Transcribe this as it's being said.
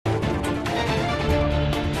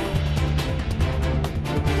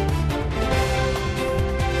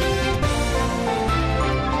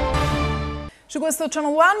Shikues të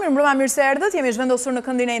Channel One, mirëmbrëma, mirë se erdhët. Jemi zhvendosur në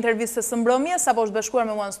këndin e intervistës së Mbrëmjes, sapo është bashkuar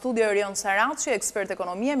me mua në studio Erjon Saraci, ekspert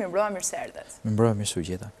ekonomie. Mirëmbrëma, mirë se erdhët. Mirëmbrëma, mirë se u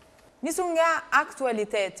gjeta. Nisur nga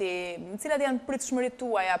aktualiteti, cilat janë pritshmëritë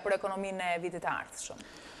tuaja për ekonominë e vitit të ardhshëm?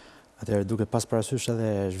 Atëherë, duke pas parasysh edhe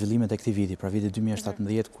zhvillimet e këtij viti, pra viti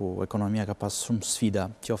 2017, ku ekonomia ka pas shumë sfida,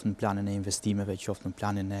 qoftë në planin e investimeve, qoftë në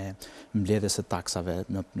planin e mbledhjes së taksave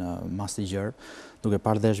në mas të gjerë, duke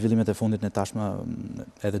parë dhe zhvillimet e fundit në tashmë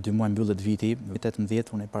edhe 2 muaj mbyllet viti, viti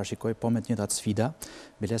 18 unë e parashikoj po me të njëjtat sfida,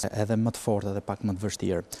 biles edhe më të fortë edhe pak më të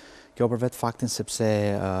vështirë. Kjo për vetë faktin sepse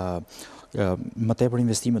më tepër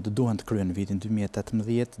investimet duhen të kryen në vitin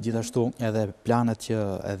 2018, gjithashtu edhe planet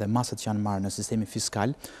edhe masat që janë marrë në sistemi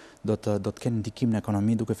fiskal do të kenë ndikim në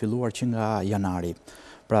ekonomi duke filluar që nga janari.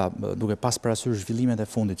 Pra, duke pas parasysh zhvillimet e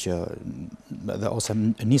fundit ose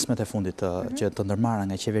nismet e fundit që të ndërmarra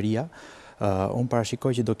nga qeveria, unë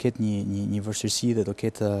parashikoj që do ketë një vështirësi dhe do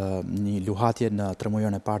ketë një luhatje në 3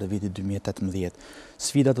 muajin e parë të vitit 2018.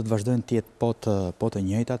 Sfidat do të vazhdojnë të jetë po të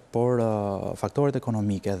njëjtat, por faktorët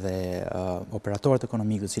ekonomike dhe operatorët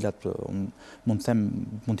ekonomikë, të cilat mund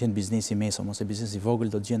të jenë biznesi mesëm ose biznesi vogël,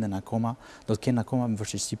 do të kenë akoma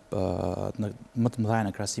vështirësi më të mëdha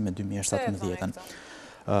në krahasim me 2017-ën.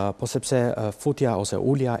 Po sepse futja ose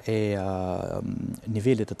ulja e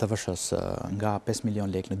nivelit të TVSH-s nga 5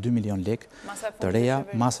 milion lek në 2 milion lek të reja,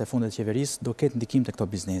 masa e fundit të qeverisë, do ketë ndikim të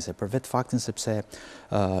këto biznese, për vetë faktin sepse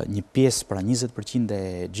një pjesë, pra 20%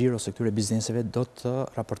 e xhiros së këtyre bizneseve do të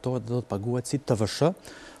raportohet dhe do të paguhet si TVSH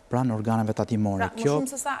pranë organeve tatimore. Pra, më shumë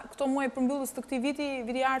se sa këto muaj përmbyllës të këtij viti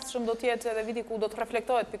i ardhshëm do të jetë edhe viti ku do të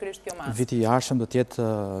reflektohet pikërisht kjo masë. Viti i ardhshëm do të jetë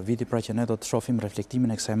viti pra që ne do të shohim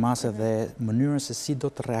reflektimin e kësaj mase dhe mënyrën se si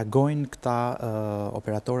do të reagojnë këta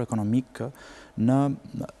operatorë ekonomik në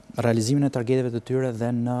realizimin e targeteve të tyre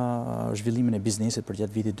dhe në zhvillimin e biznesit për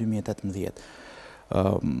gjatë vitit 2018.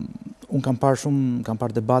 Unë kam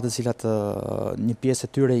parë debate cilat një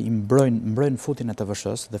pjesë e tyre i mbrojnë futin e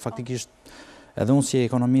TVSH-s dhe faktikisht edhe unë si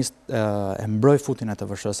ekonomist e mbroj futin e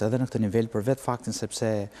TVSH-s edhe në këtë nivel për vetë faktin sepse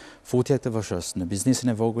futja e TVSH-s në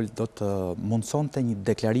biznesin e vogël do të mundsonte një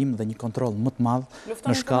deklarim dhe një kontroll më të madh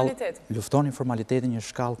në shkallë lufton informalitetin në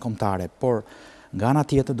shkallë kombëtare, por nga ana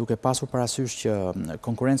tjetër duke pasur parasysh që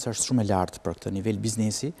konkurenca është shumë e lartë për këtë nivel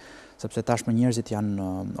biznesi, sepse tashmë njerëzit janë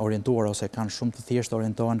orientuar ose kanë shumë të thjeshtë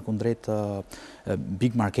orientohen kundrejt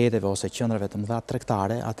big marketeve ose qendrave të mëdha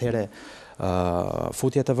tregtare, atëherë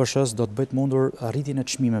futja e TVSH-s do të bëjë të mundur rritjen e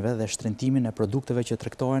çmimeve dhe shtrëngimin e produkteve që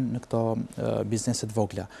tregtohen në këto biznese të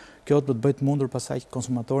vogla. Kjo do të bëjë të mundur pastaj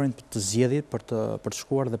konsumatorin të zgjedhë për të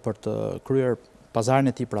shkuar dhe për të kryer pazarin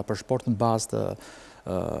e tij, pra për shportin bazë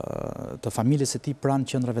të familjes së tij pranë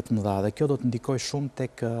qendrave të mëdha, dhe kjo do të ndikojë shumë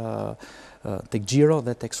tek xhiro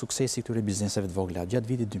dhe tek suksesi i këtyre bizneseve të vogla gjatë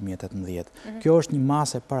vitit 2018. Kjo është një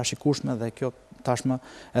masë e parashikueshme dhe kjo tashmë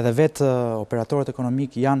edhe vetë operatorët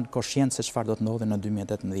ekonomik janë koshient se çfarë do të ndodhi në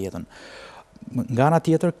 2018-ën. Nga ana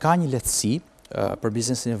tjetër ka një lehtësi për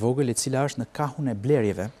biznesin e vogël e cila është në kahun e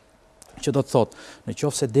blerjeve, që do të thotë, në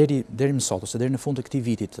qoftë se deri më sot ose deri në fund të këtij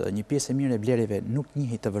vitit një pjesë e mirë e blerjeve nuk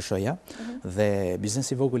njihej TVSH-ja dhe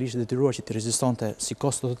biznesi i vogël ishte detyruar që të rezistonte si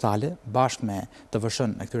kosto totale bashkë me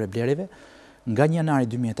TVSH-n e këtyre blerjeve, nga 1 janari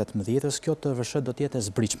 2018-s kjo TVSH do të jetë e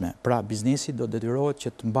zbritshme. Pra biznesi do detyrohet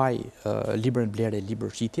që të mbaj librin blerje,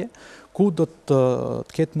 libër shitje, ku do të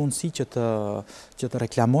ketë mundësi që të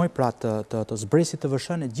reklamoj, pra të zbresi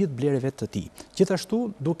TVSH-n e gjithë blerjeve të tij. Gjithashtu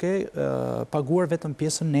duke paguar vetëm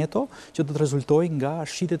pjesën neto që do të rezultojë nga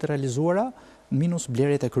shitjet e realizuara minus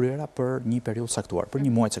blerjet e kryera për një periudhë caktuar, për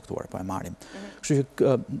një muaj caktuar, po e marrim. Kështu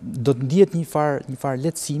që do të ndihet një farë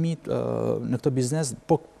lehtësimi në këtë biznes,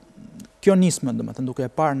 po kjo nismë, domethënë duke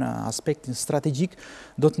e parë në aspektin strategjik,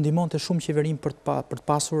 do të ndihmonte shumë qeverinë për të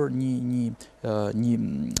pasur një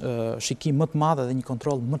shikim më të madh dhe një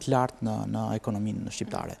kontroll më të lartë në ekonominë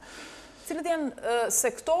shqiptare. Cilët janë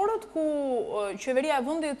sektorët ku qeveria e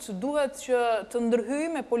vendit duhet që të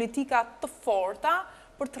ndërhyjë me politika të forta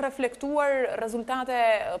për të reflektuar rezultate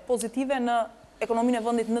pozitive në ekonominë e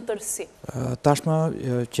vendit në tërësi? Tashmë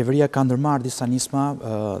qeveria ka ndërmarrë disa nisma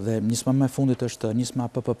dhe nisma më e fundit është nisma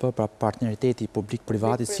PPP, pra partneriteti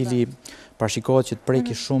publik-privat, i cili parashikohet që të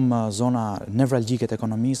preki shumë zona nevralgjike të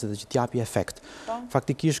ekonomisë dhe që t'japi efekt.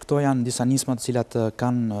 Faktikisht këto janë disa nisma të cilat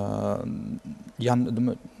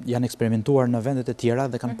janë eksperimentuar në vendet e tjera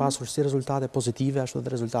dhe kanë pasur si rezultate pozitive ashtu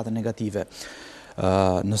edhe rezultate negative.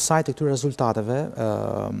 Në sajt e këtyre rezultateve,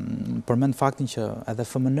 përmend faktin që edhe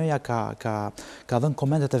FMN-ja ka dhënë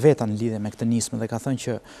komentet e veta në lidhje me këtë nismë dhe ka thënë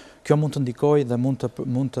që kjo mund të ndikojë dhe mund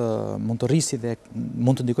të rrisi dhe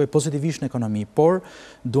mund të ndikojë pozitivisht në ekonomi, por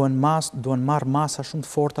duhen marrë masa shumë të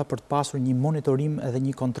forta për të pasur një monitorim edhe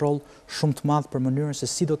një kontroll shumë të madh për mënyrën se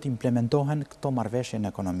si do të implementohen këto marrëveshje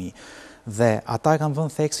në ekonomi. Dhe ata kanë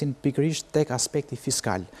vënë theksin pikërisht tek aspekti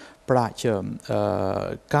fiskal, pra që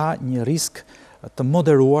ka një risk të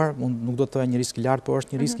moderuar, nuk do të thoya një risk i lartë, por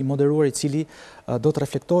është një risk i moderuar i cili do të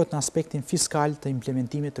reflektohet në aspektin fiskal të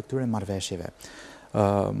implementimit të këtyre marrëveshjeve.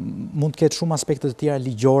 Mund të ketë shumë aspekte të tjera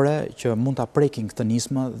ligjore që mund ta prekin këtë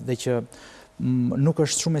nismë dhe që nuk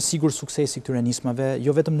është shumë e sigurt suksesi këtyre nismave,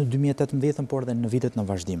 jo vetëm në 2018, por edhe në vitet në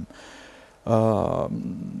vazhdim.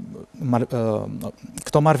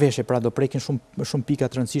 Këto marrëveshje pra do prekin shumë pika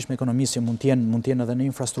të rëndësishme ekonomisë që mund të jenë edhe në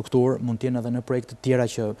infrastrukturë, mund të jenë edhe në projekte të tjera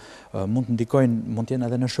që mund të ndikojnë, mund të jenë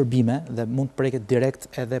edhe në shërbime dhe mund të preket direkt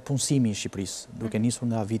edhe punësimi i Shqipërisë, duke nisur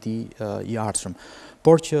nga viti i ardhshëm.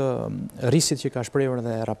 Por që rrisit që ka shprehur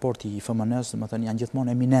edhe raporti i FMN-s, domethënë janë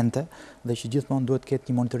gjithmonë eminente dhe që gjithmonë duhet të ketë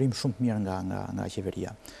një monitorim shumë të mirë nga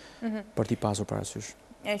qeveria për t'i pasur parasysh.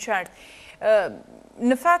 E qartë.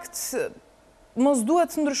 Në fakt, mos duhet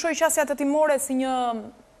të ndryshoj qasja tatimore si një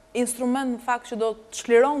instrument në fakt që do të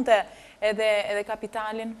çlironte edhe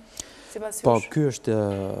kapitalin, sipas jush? Po, ky është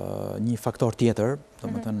një faktor tjetër,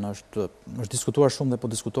 domethënë është diskutuar shumë dhe po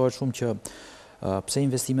diskutohet shumë që pse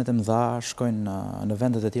investimet e mëdha shkojnë në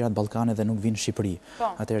vendet e tjera të Ballkanit dhe nuk vinë në Shqipëri.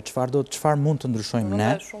 Atëherë çfarë mund të ndryshojmë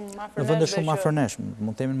ne? Në vende shumë afërnesh,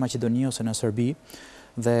 mund të themi në Maqedoni ose në Serbi.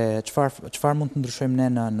 Dhe çfarë mund të ndryshojmë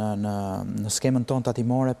ne në skemën tonë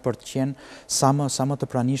tatimore për të qenë sa më të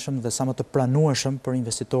pranishëm dhe sa më të pranueshëm për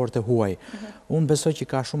investitorët e huaj. Unë besoj që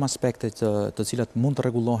ka shumë aspekte të cilat mund të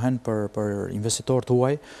rregullohen për investitorët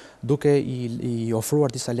huaj, duke i ofruar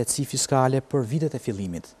disa lehtësi fiskale për vitet e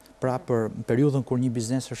fillimit. Pra për periudhën kur një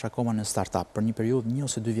biznes është akoma në startup, për një periudhë 1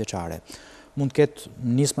 ose 2 vjeçare. Mund të ketë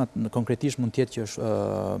nismat konkretisht mund të jetë që është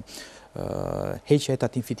heqja e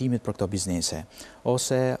tatimfitimit për këto biznese,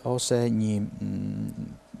 ose një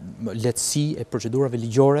lehtësi e procedurave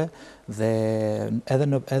ligjore dhe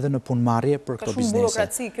edhe në punëmarrje për këto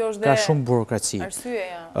biznese. Ka shumë burokraci.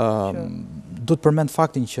 Du të përmend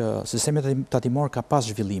faktin që sistemi tatimor ka pas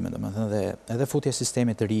zhvillime, domethënë dhe edhe futja e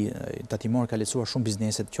sistemit të ri tatimor ka lehtësuar shumë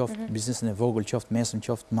biznese, qoftë biznesin e vogël, qoftë mesëm,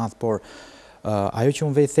 qoftë madh, por ajo që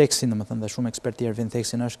unë vej theksin, domethënë dhe shumë ekspertë tjerë vënë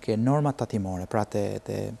theksin është ke normat tatimore, pra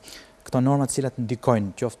këto norma të cilat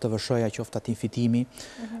ndikojnë, qoftë TVSH-ja, qoftë tatimfitimi,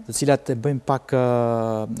 të cilat e bëjmë pak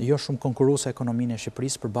jo shumë konkurruese ekonominë e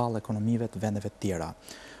Shqipërisë përballë ekonomive të vendeve të tjera.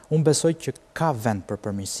 Unë besoj që ka vend për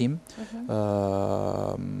përmirësim.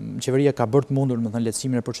 Qeveria ka bërë të mundur në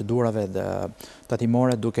lehtësimin e procedurave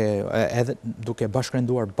tatimore duke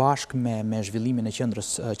bashkërenduar bashkë me zhvillimin e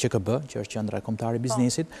qendrës QKB, që është qendra kombëtare e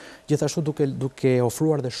biznesit, gjithashtu duke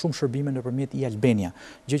ofruar dhe shumë shërbime nëpërmjet e-Albania,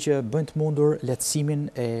 gjë që bëjnë të mundur lehtësimin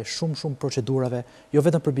e shumë procedurave, jo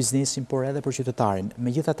vetëm për biznesin, por edhe për qytetarin.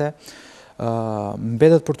 Megjithatë,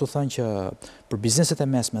 mbetet për të thënë që për bizneset e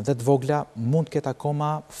mesme dhe të vogla mund të ketë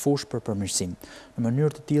akoma fushë për përmirësim. Në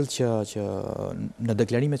mënyrë të tillë që në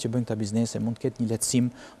deklarimet që bëjnë këta biznese mund të ketë një lehtësim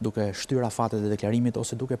duke shtyr afatet e deklarimit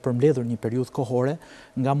ose duke përmbledhur një periudhë kohore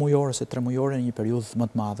nga mujore ose 3 mujore në një periudhë më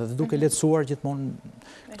të madhe dhe duke lehtësuar gjithmonë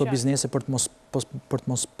këto biznese për të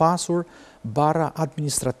mos pasur barra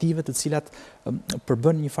administrative të cilat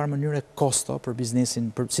përbën një farë mënyre kosto për biznesin,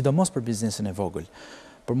 sidomos për biznesin e vogël.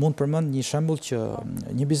 Por mund përmend një shembull që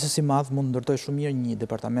një biznes i madh mund ndërtojë shumë mirë një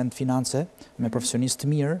departament finance me profesionistë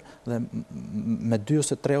mirë dhe me 2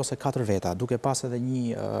 ose 3 ose 4 veta, duke pas edhe një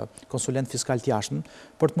konsulent fiskal të jashtëm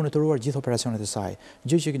për të monitoruar gjithë operacionet e saj.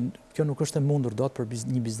 Gjë që kjo nuk është e mundur dot për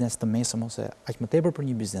një biznes të mesëm ose aq më tepër për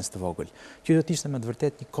një biznes të vogël. Kjo do të ishte me të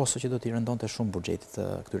vërtetë një kosto që do t'i rëndonte shumë buxhetit të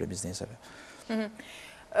këtyre bizneseve.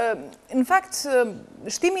 Në fakt,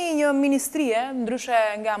 shtimi i një ministrie, ndryshe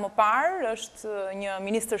nga më parë, është një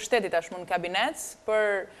ministër shteti tashmë në kabinet për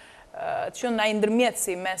të qenë ai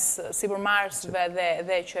ndërmjetësi mes sipërmarrësve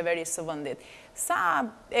dhe qeverisë së vendit. Sa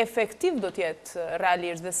efektiv do të jetë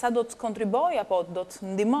realisht dhe sa do të kontribuojë apo do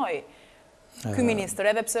të ndihmojë ky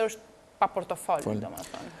ministër, edhe pse është pa portofol,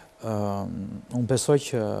 domethënë? Unë besoj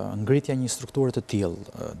që ngritja një strukture të tillë,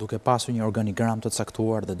 duke pasur një organigram të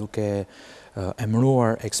caktuar dhe duke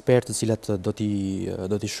emëruar ekspertë të cilat do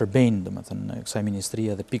t'i shërbejnë, domethënë, kësaj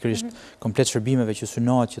ministrie dhe pikërisht komplet shërbimeve që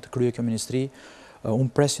synohet që të kryejë kjo ministri,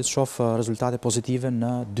 unë pres që të shoh rezultate pozitive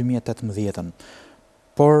në 2018-ën.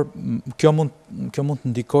 Por kjo mund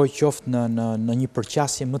të ndikojë qoftë në një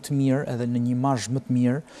përqasje më të mirë edhe në një marzh më të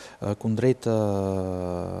mirë kundrejt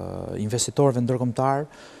investitorëve ndërkombëtar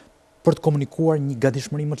për të komunikuar një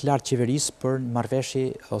gatishmëri më të lartë qeverisë për marrëveshje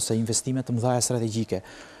ose investime të mëdha strategjike.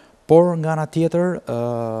 Por nga ana tjetër,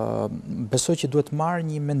 besoj që duhet marrë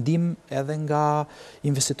një mendim edhe nga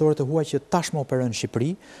investitorët e huaj që tashmë operojnë në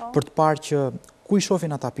Shqipëri, për të parë që ku i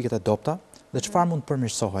shohin ata pikat e dobta dhe çfarë mund të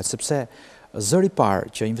përmirësohet, sepse zëri i parë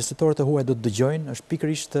që investitorët e huaj do të dëgjojnë është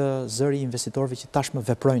pikërisht zëri i investitorëve që tashmë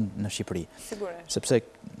veprojnë në Shqipëri. Sigurisht. Sepse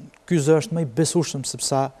ky zë është më i besueshëm se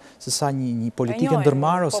sa një politikë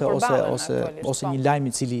ndërmarrë ose një lajm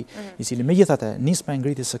i cili megjithatë nisma e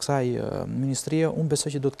ngritjes së kësaj ministrie, unë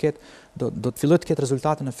besoj që do të fillojë të ketë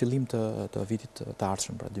rezultate në fillim të vitit të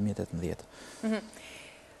ardhshëm, pra 2018.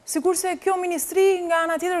 Sikurse kjo ministri, nga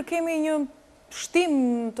ana tjetër kemi një shtim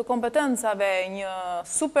të kompetencave, një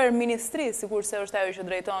super ministri, sikurse është ajo që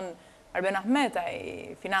drejton Arben Ahmetaj,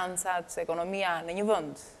 financat, ekonomia në një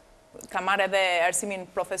vend. Ka marrë edhe arsimin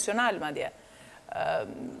profesional, madje.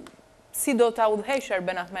 Si do ta udhëheqë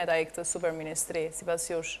Arben Ahmetaj këtë super ministri, sipas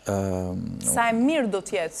jush? Sa e mirë do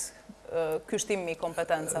të jetë ky shtim i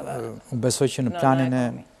kompetencave? Unë besoj që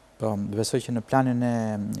në planin e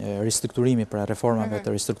ristrukturimit, pra reformave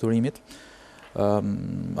të ristrukturimit,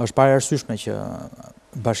 është parë arsyeshme që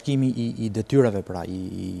bashkimi i detyrave, pra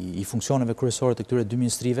i funksioneve kryesore të këtyre dy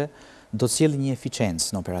ministrive, do të sjellë një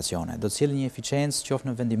eficiencë në operacione, do të sjellë një eficiencë qoftë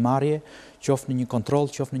në vendimarrje, qoftë në një kontroll,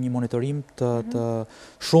 qoftë në një monitorim të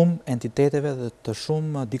shumë entiteteve dhe të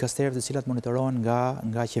shumë dikasterëve të cilat monitorohen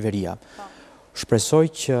nga qeveria. Shpresoj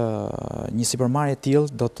që një sipërmarrje e tillë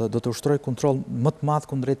do të ushtrojë kontroll më të madh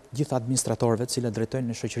kundrejt gjithë administratorëve të cilët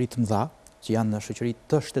drejtojnë në shoqëri të mëdha, që janë në shoqëri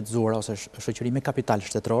të shtetëzuara ose shoqëri me kapital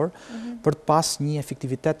shtetëror, për të pas një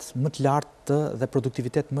efektivitet më të lartë dhe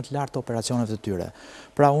produktivitet më të lartë të operacioneve të tyre.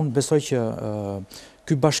 Pra unë besoj që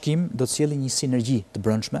ky bashkim do të sjellë një sinergji të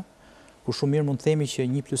brendshme, ku shumë mirë mund të themi që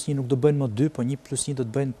 1+1 nuk do bëjnë më 2, po 1+1 do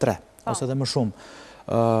të bëjnë 3, ose edhe më shumë.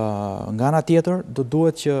 Nga ana tjetër, do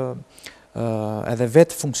duhet që edhe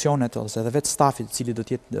vetë funksionet ose edhe vetë stafi i cili do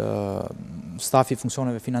të jetë stafi i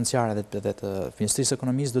funksioneve financiare dhe të Ministrisë së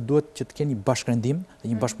Ekonomisë do duhet që të kenë një bashkërendim dhe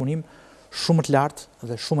një bashkëpunim shumë të lartë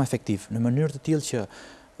dhe shumë efektiv në mënyrë të tillë që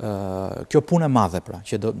kjo punë e madhe, pra,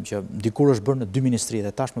 që dikur është bërë në 2 ministri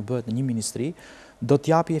dhe tashmë bëhet në 1 ministri, do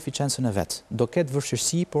t'japi eficiencën e vet. Do ketë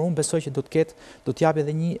vështirësi, por unë besoj që do t'japi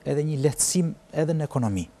edhe një lehtësim edhe në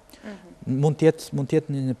ekonomi. Mund të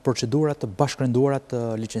jetë një procedura të bashkërenduara të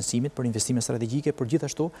licencimit për investime strategjike, por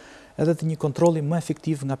gjithashtu edhe të një kontrolli më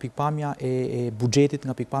efektiv nga pikpamja e buxhetit,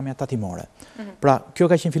 nga pikpamja tatimore. Pra, kjo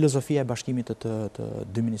ka qenë filozofia e bashkimit të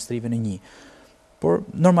 2 ministrive në 1. Por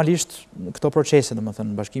normalisht këto procese,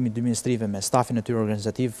 domethënë bashkimi i 2 ministrive me stafin e tyre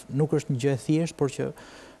organizativ nuk është një gjë e thjeshtë, por që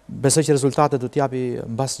besoj që rezultatet do t'japi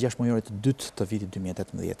mbas 6 muajorit të dytë të vitit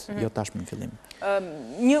 2018, jo tashmë në fillim.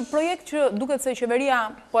 Një projekt që duket se qeveria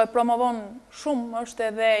po e promovon shumë është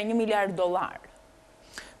edhe $1 miliard.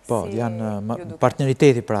 Po, janë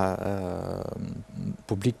partneriteti pra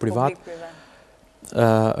publik-privat.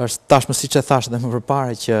 Është tashmë siç e thash edhe më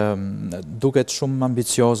përpara që duket shumë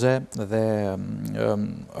ambicioze dhe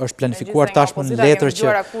është planifikuar tashmë në letër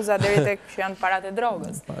që akuza deri tek që janë paratë e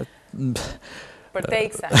drogës. Për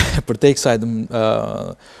te i kësaj,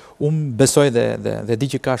 unë besoj dhe di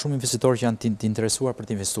që ka shumë investitorë që janë të interesuar për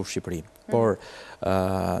të investuar në Shqipëri. Por,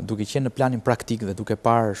 duke qenë në planin praktik dhe duke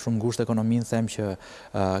parë shumë ngushtë ekonominë, them që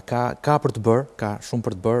ka për të bërë, ka shumë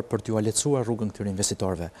për të bërë për t'ju lehtësuar rrugën këtyre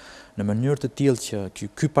investitorëve. Në mënyrë të tillë që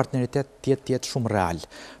ky partneritet të jetë shumë real.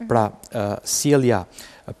 Pra, sjellja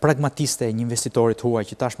pragmatiste e një investitorit huaj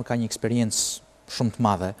që tashmë ka një eksperiencë shumë të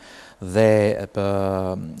madhe dhe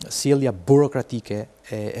sjellja burokratike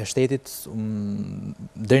e shtetit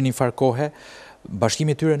deri në një farë kohe,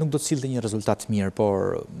 bashkimi i tyre nuk do të sillte një rezultat të mirë,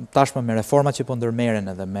 por tashmë me reformat që po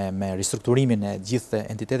ndërmeren edhe me ristrukturimin e gjithë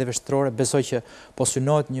entiteteve shtetërore, besoj që po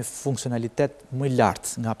synohet një funksionalitet më i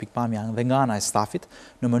lartë nga pikpamja dhe nga ana e stafit,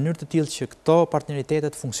 në mënyrë të tillë që këto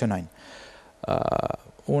partneritetet funksionojnë.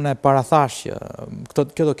 Unë e parathash që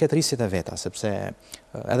kjo do ketë rrisjet e veta, sepse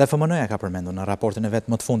edhe FMN-ja ka përmendur në raportin e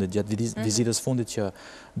vetë më të fundit, gjatë vizitës fundit që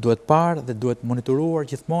duhet parë dhe duhet monitoruar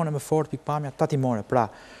gjithmonë më fort pikpamja tatimore. Pra,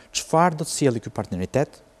 çfarë do të sjellë ky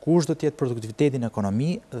partneritet, kush do të jetë produktiviteti në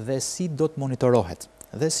ekonomi dhe si do të monitorohet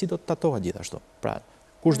dhe si do të tatohet gjithashtu. Pra,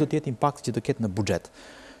 kush do të jetë impakti që do ketë në buxhet.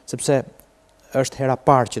 Sepse është hera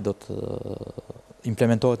parë që do të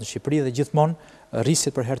implementohet në Shqipëri dhe gjithmonë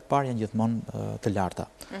rrisjet për herë të parë janë gjithmonë të larta.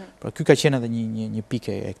 Pra ky ka qenë edhe një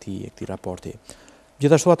pikë e këtij raporti.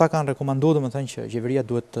 Gjithashtu ata kanë rekomanduar, domethënë që qeveria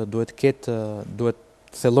duhet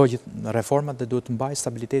thelloj reformat dhe duhet të mbaj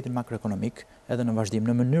stabilitetin makroekonomik edhe në vazhdim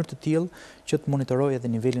në mënyrë të tillë që të monitorojë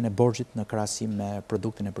edhe nivelin e borxhit në krahasim me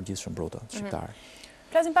produktin e përgjithshëm bruto shqiptar.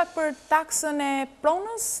 Flasim pak për taksën e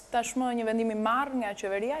pronës, tashmë një vendim i marrë nga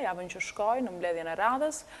qeveria javën që shkoi në mbledhjen e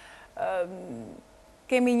radhës.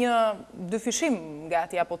 Kemi një 2 fishim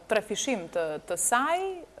gati apo 3 fishim të saj,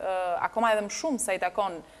 akoma edhe më shumë sa i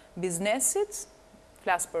takon biznesit,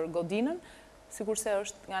 flas për godinën, sigur se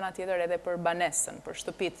është nga ana tjetër edhe për banesën, për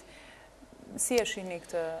shtëpit. Si e shihni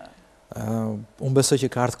këtë? Unë besoj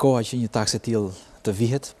që ka ardhur koha që një taksë e tillë të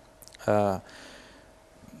vihet.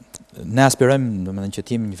 Ne aspirojmë, domethënë, që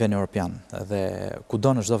të jemi një vend evropian dhe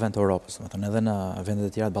kudo në çdo vend të Europës, domethënë edhe në vendet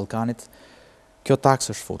e tjera të Ballkanit, kjo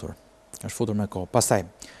taksë është futur. Është futur me kohë. Pastaj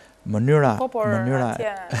mënyra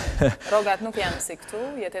atje rrogat nuk janë si këtu,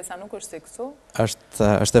 jetesa nuk është si këtu.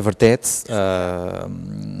 Është e vërtetë,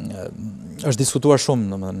 është diskutuar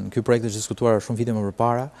shumë, domethënë, ky projekt është diskutuar shumë vite më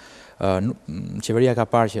përpara. Qeveria ka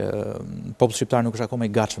parë që populli shqiptar nuk është akoma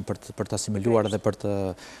i gatshëm për të asimiluar dhe për të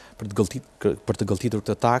gëlltitur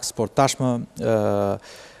këtë taksë, por tashmë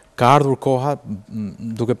ka ardhur koha,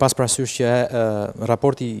 duke pas parasysh që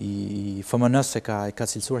raporti i FMN-s ka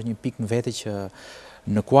cilësuar një pikë në vete që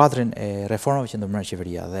në kuadrin e reformave që ndërmerr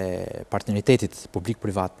qeveria dhe partneritetit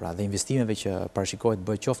publik-privat, pra dhe investimeve që parashikohet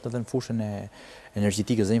bëj qoftë edhe në fushën e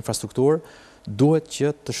energjetikës dhe infrastrukturë, duhet që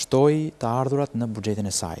të shtojë të ardhurat në buxhetin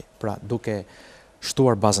e saj. Pra, duke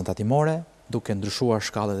shtuar bazën tatimore, duke ndryshuar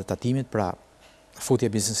shkallët e tatimit, pra futja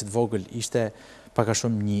e biznesit vogël ishte pak a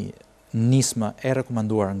shumë një nismë e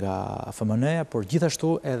rekomanduar nga FMN-ja, por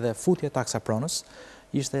gjithashtu edhe futja e taksa pronës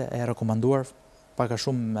ishte e rekomanduar pak a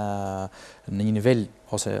shumë në një nivel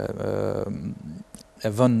ose e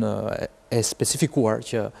vënë e specifikuar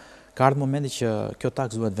që ka ardhur momenti që kjo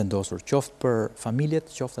taksë duhet vendosur qoftë për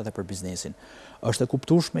familjet, qoftë edhe për biznesin. Është e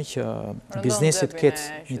kuptueshme që biznesit ketë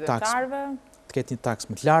një taksë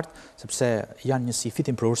më të lartë, sepse janë njësi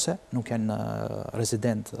fitimprurse, nuk janë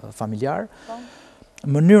rezident familjar.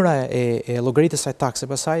 Mënyra e llogaritjes së takse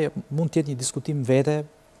pasaj mund të jetë një diskutim vete,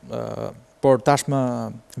 por tashmë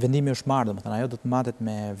vendimi është marrë, domethënë ajo do të matet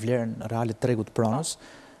me vlerën reale të tregut pronës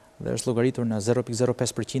dhe është llogaritur në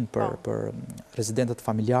 0.05% për rezidentët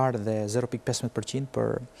familjar dhe 0.15% për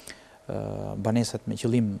banesat me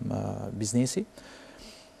qëllim biznesi.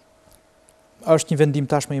 Është një vendim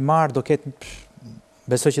tashmë i marrë,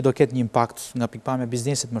 besoj që do ketë një impakt nga pikpamja e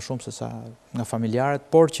biznesit më shumë se sa nga familjarët,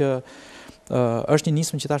 por që është një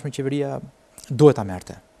nismë që tashmë qeveria duhet ta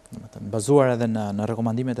merrte. Domethënë bazuar edhe në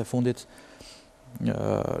rekomandimet e fundit,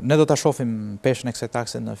 ne do ta shohim peshën e kësaj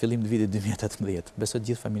takse në fillim të vitit 2018, besoj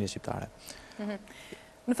gjithë familjet shqiptare.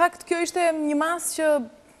 Në fakt, kjo ishte një masë që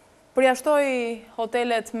përjashtoi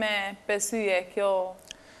hotelet me 5 yje, kjo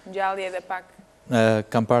ngjallje edhe pak.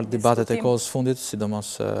 Kam parë debatet e kohës fundit,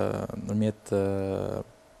 sidomos ndërmjet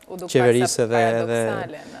qeverisë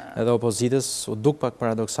edhe opozitës, u duk pak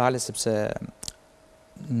paradoksale sepse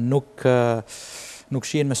nuk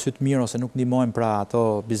shihen me sy të mirë ose nuk ndihmojnë pra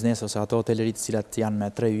ato biznese ose ato hotelëri të cilat janë me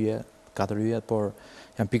 3 yje, 4 yje, por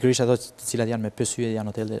janë pikërisht ato të cilat janë me 5 yje,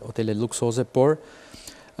 janë hotele luksoze, por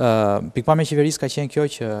pikpamja e qeverisë ka qenë kjo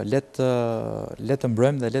që le të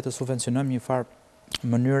mbrojmë dhe le të subvencionojmë një farë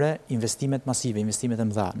mënyre investimet masive, investimet e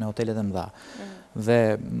mëdha në hotelet e mëdha. Dhe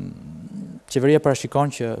qeveria parashikon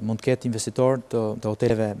që mund të ketë investitorë të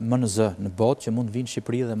hoteleve MNZ në botë që mund të vinë në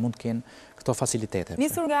Shqipëri dhe mund të kenë këto facilitete.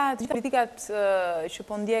 Nisur nga politikat që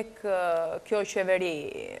po ndjek kjo qeveri,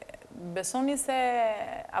 besoni se,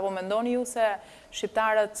 apo mendoni ju se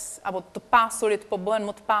shqiptarët, apo të pasurit po bëhen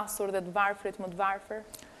më të pasur dhe të varfrit më të varfër?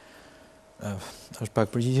 Është pak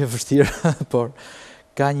përgjigje vështirë, por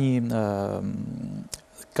ka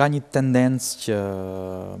një tendencë që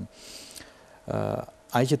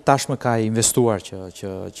ai që tashmë ka investuar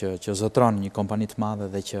që zotron një kompani të madhe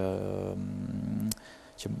dhe që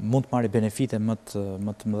mund të marrë benefite më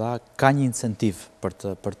të mëdha, ka një incentiv për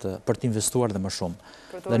të investuar dhe më shumë.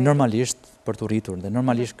 Dhe normalisht për të rritur, dhe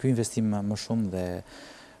normalisht ky investim më shumë dhe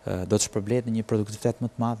do të shpërblet në një produktivitet më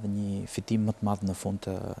të madh dhe një fitim më të madh në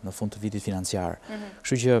fund të vitit financiar.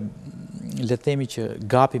 Kështu që le të themi që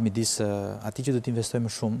gapi midis atij që do të investojë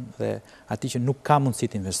më shumë dhe atij që nuk ka mundësi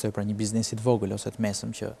të investojë, pra një biznesi të vogël ose të mesëm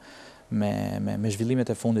që me zhvillimet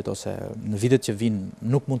e fundit ose në vitet që vinë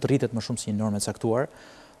nuk mund të rritet më shumë si një normë e caktuar,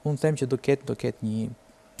 unë them që do ketë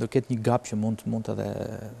një gap që mund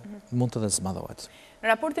të zmadhohet. Në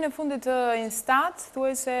raportin e fundit të Instat,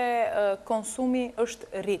 thuaj se konsumi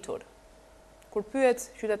është rritur. Kur pyet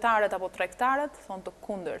qytetarët apo tregtarët, thonë të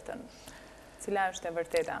kundërtën. Cila është e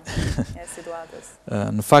vërteta e situatës?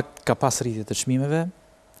 Në fakt, ka pas rritje të çmimeve.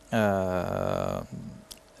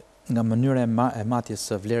 nga mënyra e matjes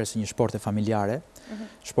së vlerës së një shporte familjare,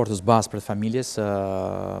 shportës bazë për familjes,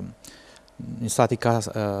 një stati ka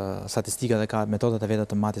statistika dhe ka metodat e veta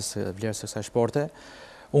të matjes së vlerës së kësaj shporte.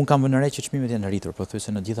 Unë kam vënë re që çmimet janë rritur,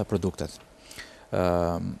 pothuajse në gjitha produktet.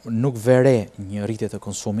 Nuk vere një rritje të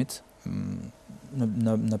konsumit.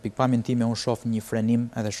 Në pikpamjen time unë shoh një frenim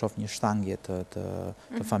edhe shoh një shtangje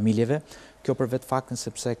të familjeve. Kjo për vetë faktin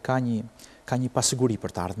sepse ka një pasiguri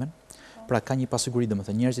për të ardhmen. Pra ka një pasiguri,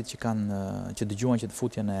 domethënë njerëzit që dëgjuan që të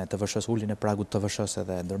futjen e TVSH-s, uljen e pragut të TVSH-s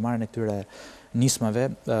edhe ndërmarrjen e këtyre nismave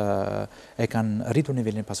e kanë rritur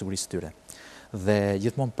nivelin e pasigurisë së tyre. Dhe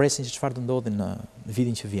gjithmonë presin që çfarë do ndodhi në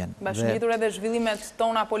vitin që vjen. Bashkëngjitur edhe zhvillimet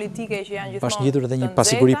tona politike që janë gjithmonë bashkëngjitur edhe një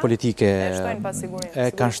pasiguri politike.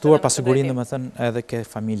 Kanë shtuar pasigurinë, domethënë, edhe ke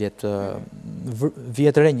familjet.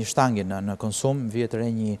 Vihet re një shtangje në konsum, vihet re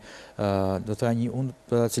një, do të thoya unë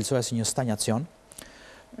do ta cilësoja si një stagnacion.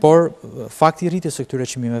 Por fakti i rritjes së këtyre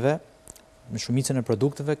çmimeve me shumicën e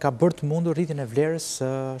produkteve ka bërë të mundur rritjen e vlerës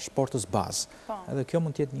së shportës bazë. Edhe kjo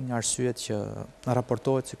mund të jetë një nga arsyet që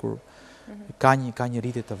raportohet sikur ka një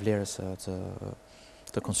rritje të vlerës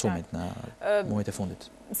të konsumit në muajt e fundit.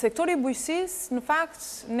 Sektori i bujqësisë, në fakt,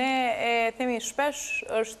 ne e themi shpesh,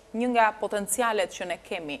 është një nga potencialet që ne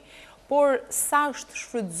kemi. Por sa është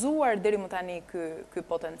shfrytzuar deri më tani ky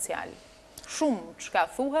potencial? Shumë çka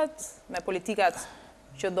thuhet me politikat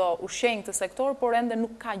që do ushqejnë këtë sektor, por ende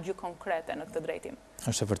nuk ka gjë konkrete në këtë drejtim.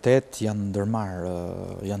 Është e vërtet, janë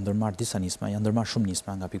ndërmarrë disa nisma, janë ndërmarrë shumë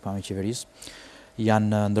nisma nga pikpamja e qeverisë.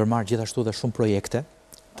 Janë ndërmarrë gjithashtu dhe shumë projekte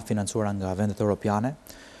të financuara nga vendet europiane,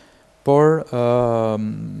 por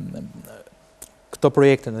këto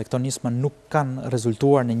projekte dhe këto nisma nuk kanë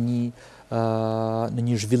rezultuar në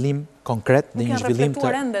një zhvillim konkret, në një zhvillim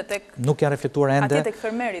nuk janë reflektuar ende atje tek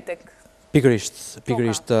fermeri, tek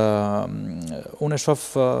pikërisht. Unë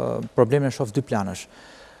problemin e shoh dy planësh.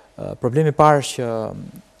 Problemi i parë është që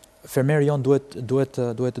fermeri jon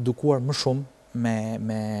duhet edukuar më shumë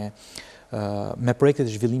me projektet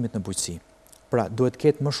e zhvillimit në bujqësi. Pra, duhet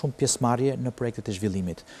ketë më shumë pjesëmarrje në projektet e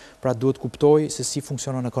zhvillimit. Pra, duhet kuptoj se si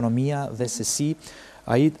funksionon ekonomia dhe se si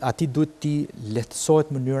ati duhet t'i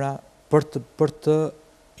lehtësohet mënyra për të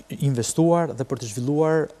investuar dhe për të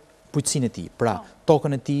zhvilluar bujqësinë e tij. Pra,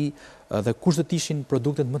 tokën e tij dhe kush do të ishin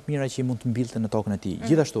produktet më të mira që i mund të mbilte në tokën e tij.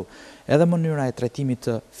 Gjithashtu, edhe mënyra e trajtimit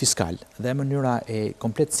fiskal dhe mënyra e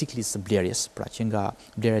komplet ciklit të blerjes, pra që nga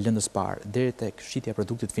blerja e lëndës parë deri tek shitja e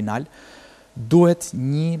produktit final, duhet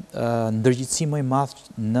një ndërgjegjësi më i madh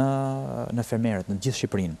në fermerët në gjithë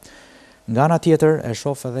Shqipërinë. Nga ana tjetër e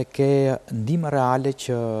shoh edhe ke ndihmë reale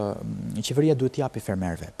që qeveria duhet t'i japi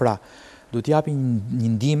fermerëve. Pra, duhet t'i japi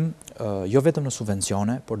një ndihmë jo vetëm në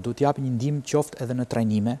subvencione, por duhet t'i japi një ndihmë qoftë edhe në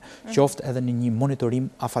trajnime, qoftë edhe në një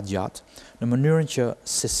monitorim afatgjatë, në mënyrën që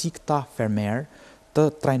se si këta fermerë të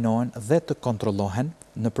trajnohen dhe të kontrollohen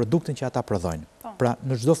në produktin që ata prodhojnë. Pra,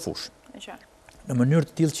 në çdo fushë. Në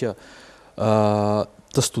mënyrë të tillë që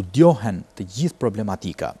të studiohen të gjithë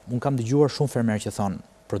problematika. Unë kam dëgjuar shumë fermerë që thonë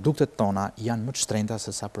produktet tona janë më të shtrenjta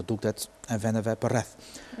se sa produktet e vendeve përreth.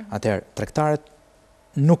 Atëherë, tregtarët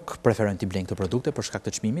nuk preferojnë t'i blejnë këto produkte për shkak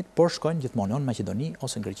të çmimit, por shkojnë gjithmonë në Maqedoni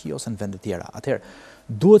ose në Greqi ose në vende të tjera. Atëherë,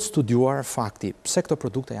 duhet studiuar fakti pse këto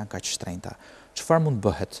produkte janë kaq të shtrenjta. Çfarë mund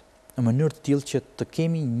bëhet në mënyrë të tillë që të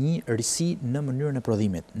kemi një risi në mënyrën e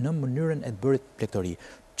prodhimit, në mënyrën e të bërit plegtori.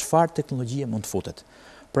 Çfarë teknologjie mund të futet?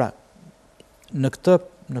 Pra, në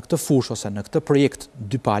këtë fushë ose në këtë projekt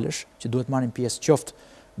dypalësh, që duhet marrin pjesë qoftë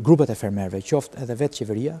grupet e fermerëve, qoftë edhe vetë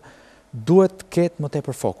qeveria, duhet ketë më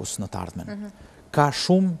tepër fokus në të ardhmen. Ka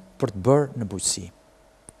shumë për të bërë në bujqësi.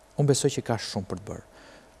 Unë besoj që ka shumë për të bërë.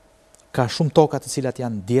 Ka shumë toka të cilat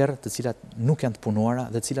janë djerë, të cilat nuk janë të punuara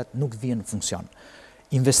dhe të cilat nuk vijnë në funksion.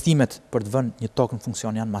 Investimet për të vënë një tokë në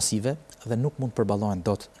funksion janë masive dhe nuk mund të përballohen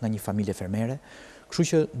dot nga një familje fermere. Kështu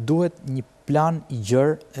që duhet një plan i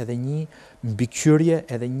gjerë edhe një mbikëqyrje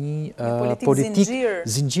edhe një politikë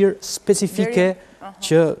zinxhir specifike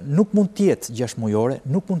që nuk mund të jetë 6 mujore,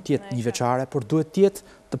 nuk mund të jetë 1 vjeçare, por duhet të jetë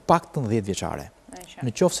të paktën 10 vjeçare.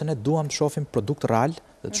 Në qoftë se ne duam të shohim produkt real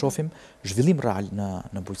dhe të shohim zhvillim real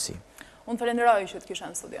në bujqësi. Unë falenderoj që të kisha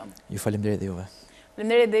në studio. Ju faleminderit dhe juve.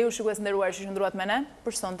 Faleminderit dhe ju shikues nderuar që qëndruat me ne,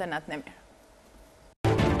 për sonte natë e mirë.